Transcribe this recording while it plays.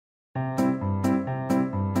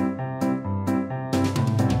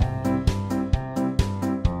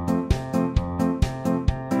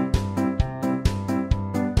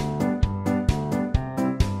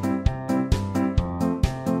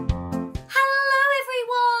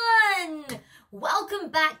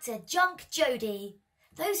back to Junk Jody.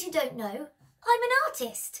 Those who don't know, I'm an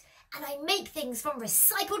artist and I make things from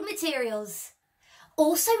recycled materials,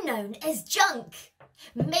 also known as junk.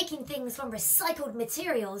 Making things from recycled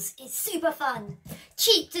materials is super fun,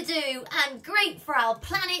 cheap to do and great for our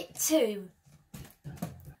planet too.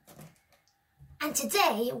 And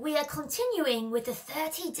today we are continuing with the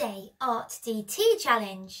 30-day Art DT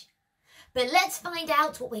challenge. But let's find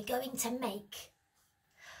out what we're going to make.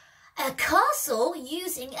 A castle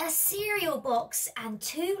using a cereal box and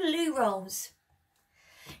 2 loo rolls.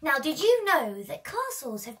 Now, did you know that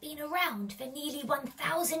castles have been around for nearly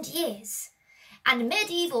 1,000 years? And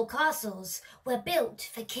medieval castles were built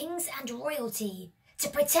for kings and royalty to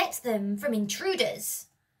protect them from intruders.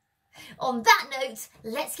 On that note,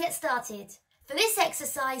 let's get started. For this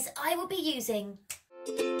exercise, I will be using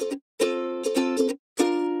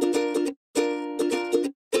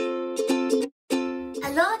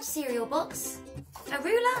a large cereal box, a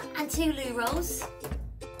ruler and 2 loo rolls,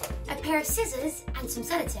 a pair of scissors and some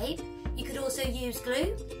sellotape. You could also use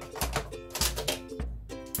glue,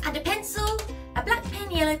 and a pencil, a black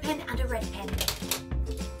pen, yellow pen and a red pen.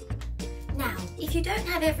 Now, if you don't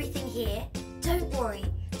have everything here, don't worry,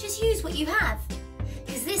 just use what you have.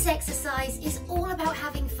 Because this exercise is all about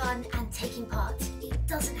having fun and taking part. It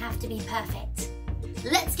doesn't have to be perfect.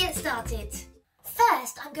 Let's get started.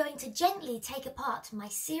 First, I'm going to gently take apart my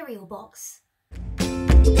cereal box.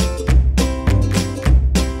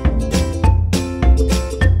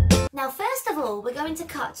 Now, first of all, we're going to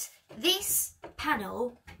cut this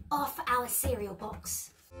panel off our cereal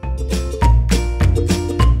box.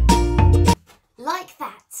 Like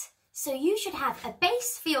that. So you should have a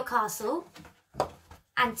base for your castle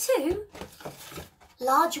and 2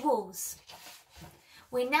 large walls.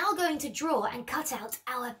 We're now going to draw and cut out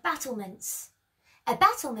our battlements. A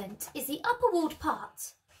battlement is the upper walled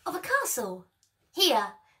part of a castle.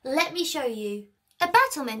 Here, let me show you. A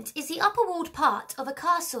battlement is the upper walled part of a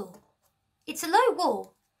castle. It's a low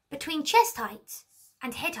wall between chest height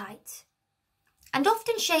and head height, and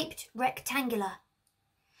often shaped rectangular.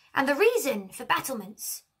 And the reason for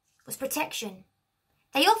battlements was protection.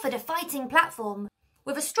 They offered a fighting platform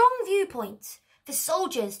with a strong viewpoint for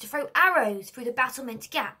soldiers to throw arrows through the battlement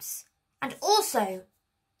gaps and also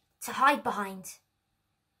to hide behind.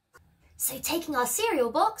 So taking our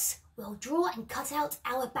cereal box, we'll draw and cut out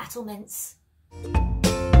our battlements.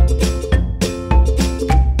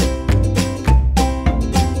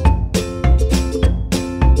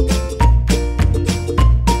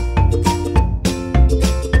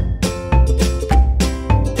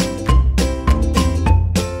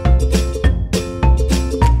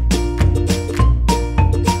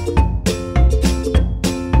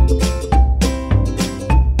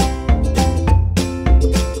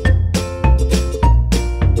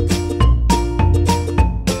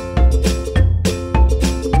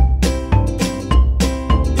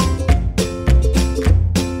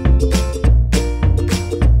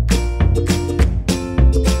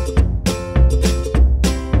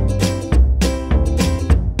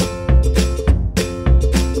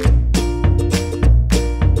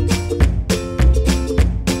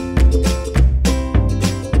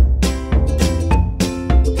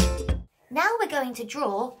 To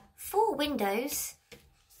draw 4 windows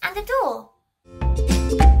and a door.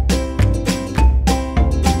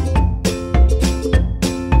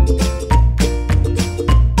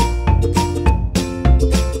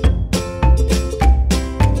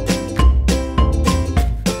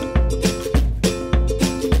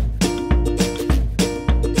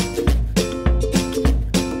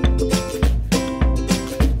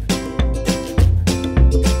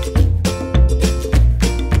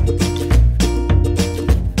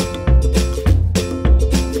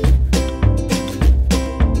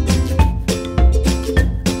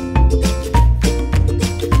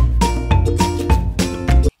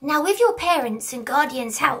 Parents and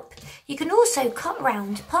guardians' help, you can also cut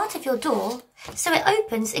round part of your door so it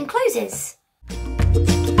opens and closes.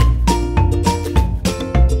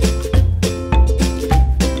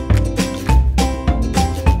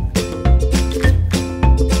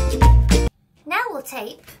 Now we'll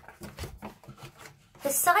tape the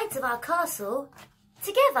sides of our castle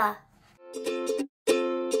together.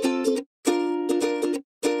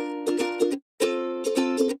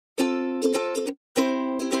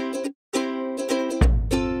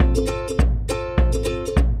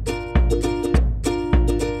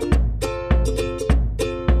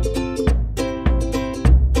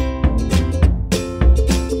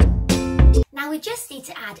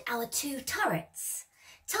 Our 2 turrets.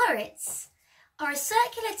 Turrets are a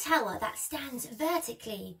circular tower that stands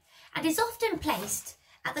vertically and is often placed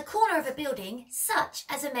at the corner of a building such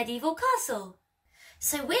as a medieval castle.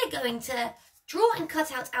 So we're going to draw and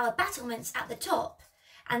cut out our battlements at the top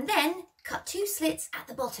and then cut 2 slits at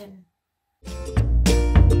the bottom.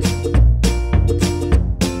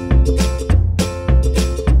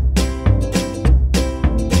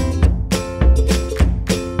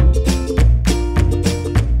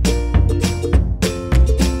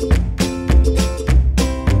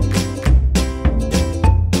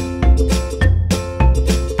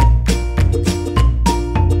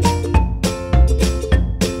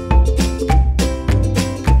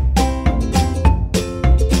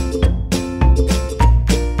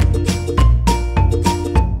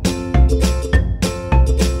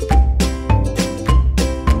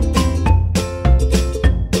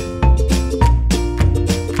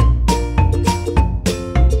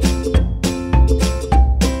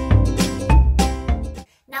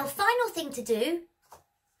 To do,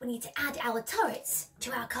 we need to add our turrets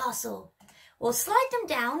to our castle. We'll slide them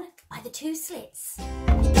down by the 2 slits.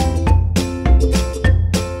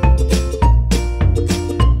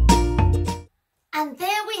 And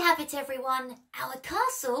there we have it, everyone, our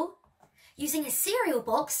castle using a cereal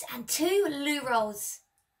box and 2 loo rolls.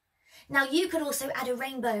 Now you could also add a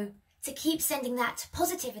rainbow to keep sending that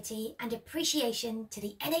positivity and appreciation to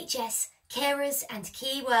the NHS carers and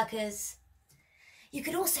key workers. You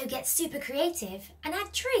could also get super creative and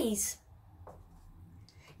add trees.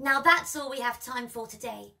 Now that's all we have time for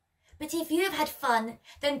today. But if you have had fun,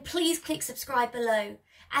 then please click subscribe below,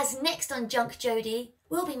 as next on Junk Jodie,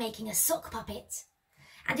 we'll be making a sock puppet.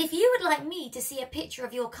 And if you would like me to see a picture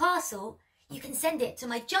of your castle, you can send it to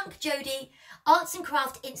my Junk Jodie Arts and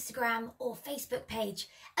Craft Instagram or Facebook page,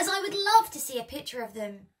 as I would love to see a picture of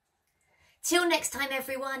them. Till next time,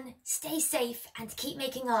 everyone, stay safe and keep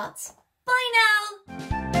making art. Bye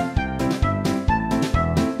now!